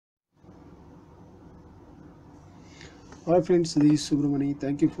Hi friends, this is Subramani.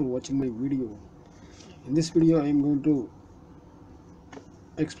 Thank you for watching my video. In this video, I am going to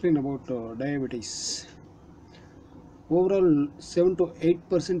explain about diabetes. Overall, 7 to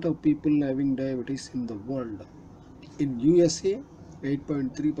 8% of people having diabetes in the world. In USA,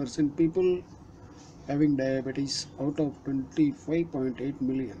 8.3% people having diabetes out of 25.8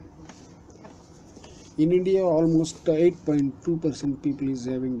 million. In India, almost 8.2% people is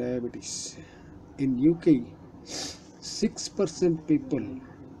having diabetes. In UK, 6% people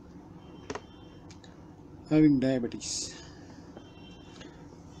having diabetes.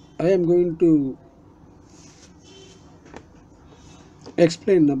 I am going to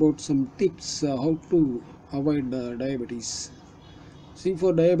explain about some tips how to avoid diabetes. See,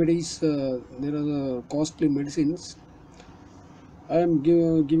 for diabetes, there are costly medicines. I am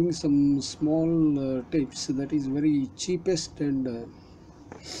giving some small tips that is very cheapest and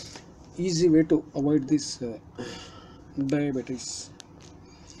easy way to avoid this diabetes.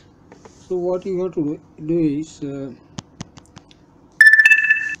 So what you have to do is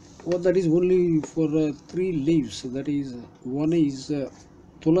what that is only for 3 leaves. That is, one is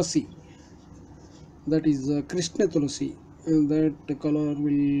Tulasi, that is Krishna Tulasi, and that color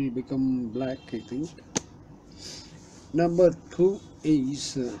will become black, I think. Number 2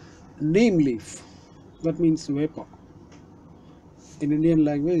 is neem leaf, that means vapor. In Indian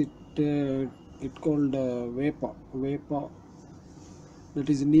language, it called vapor, that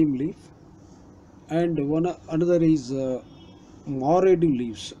is neem leaf. And another is Neredu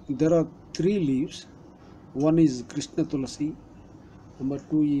leaves. There are 3 leaves. One is Krishna Tulasi, number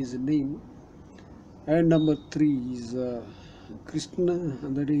 2 is neem, and number 3 is Krishna,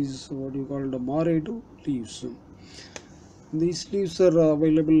 and that is what you call the Neredu leaves. These leaves are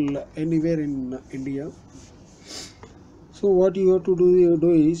available anywhere in India. So what you have to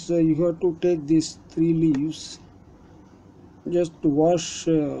do is you have to take these 3 leaves, just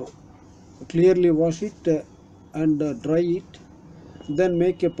clearly wash it and dry it, then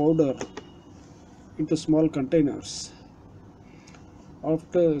make a powder into small containers.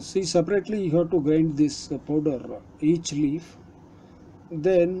 After, see, separately you have to grind this powder, each leaf.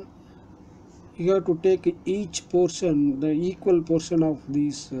 Then you have to take each portion, the equal portion of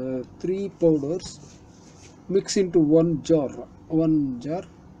these 3 powders, mix into one jar.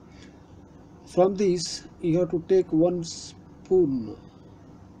 From this you have to take 1 spoon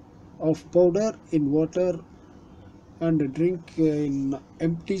of powder in water and drink in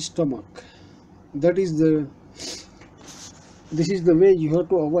empty stomach. This is the way you have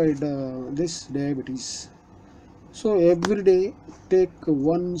to avoid this diabetes. So every day take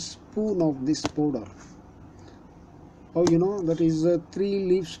 1 spoon of this powder. How you know? That is 3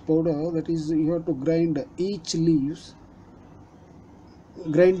 leaves powder. That is, you have to grind each leaves.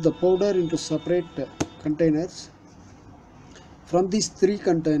 Grind the powder into separate containers. From these 3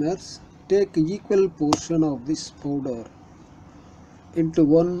 containers, take equal portion of this powder into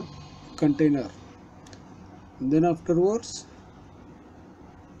one container. Then afterwards,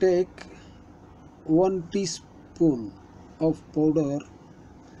 take 1 teaspoon of powder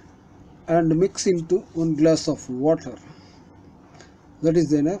and mix into 1 glass of water. That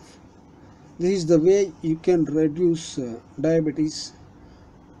is enough. This is the way you can reduce diabetes,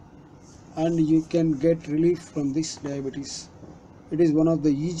 and you can get relief from this diabetes. It is one of the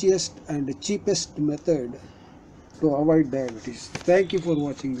easiest and cheapest method to avoid diabetes. Thank you for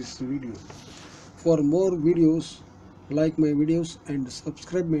watching this video. For more videos, like my videos and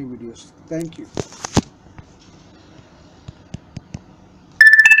subscribe my videos. Thank you.